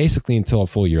basically until a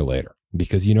full year later,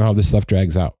 because you know how this stuff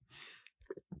drags out.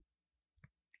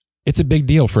 It's a big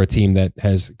deal for a team that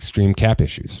has extreme cap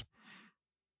issues,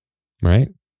 right?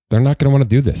 They're not going to want to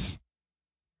do this.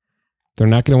 They're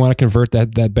not going to want to convert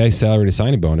that base salary to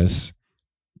signing bonus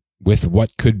with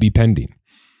what could be pending,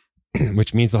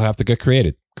 which means they'll have to get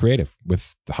creative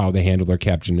with how they handle their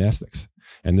cap gymnastics.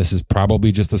 And this is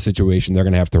probably just a situation they're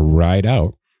going to have to ride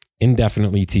out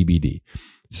indefinitely, TBD.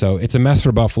 So it's a mess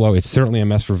for Buffalo. It's certainly a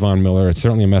mess for Von Miller. It's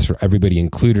certainly a mess for everybody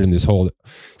included in this whole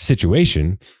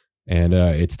situation. And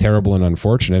it's terrible and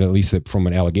unfortunate, at least from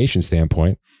an allegation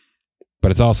standpoint. But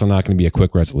it's also not going to be a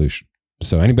quick resolution.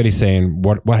 So anybody saying,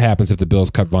 what happens if the Bills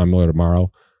cut Von Miller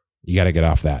tomorrow? You got to get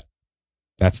off that.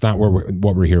 That's not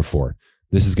what we're here for.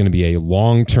 This is going to be a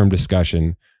long-term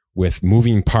discussion with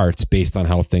moving parts based on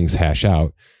how things hash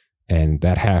out. And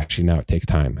that hashing out takes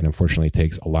time. And unfortunately, it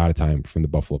takes a lot of time from the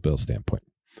Buffalo Bills standpoint.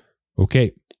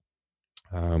 Okay.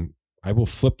 I will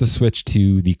flip the switch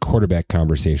to the quarterback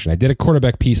conversation. I did a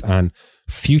quarterback piece on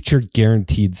future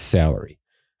guaranteed salary.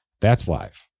 That's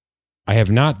live. I have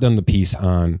not done the piece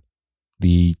on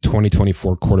the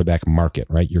 2024 quarterback market,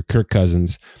 right? Your Kirk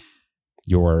Cousins,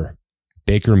 your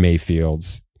Baker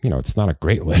Mayfields. You know, it's not a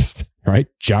great list, right?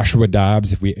 Joshua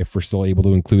Dobbs, if we're still able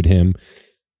to include him.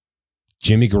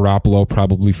 Jimmy Garoppolo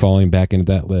probably falling back into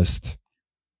that list,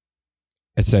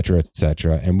 et cetera, et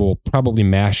cetera. And we'll probably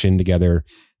mash in together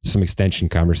some extension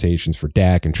conversations for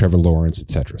Dak and Trevor Lawrence, et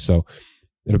cetera. So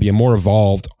it'll be a more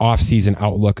evolved offseason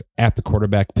outlook at the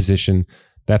quarterback position.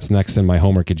 That's next in my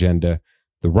homework agenda.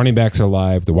 The running backs are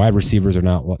live. The wide receivers are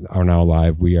now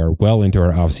live. We are well into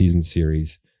our offseason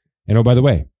series. And oh, by the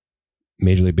way,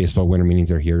 Major League Baseball winter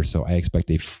meetings are here, so I expect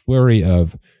a flurry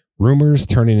of rumors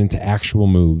turning into actual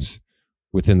moves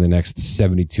within the next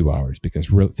 72 hours, because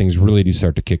things really do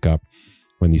start to kick up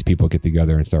when these people get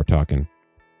together and start talking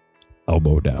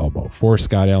elbow to elbow. For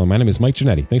Scott Allen, my name is Mike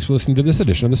Ginnitti. Thanks for listening to this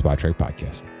edition of the Spot Track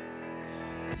Podcast.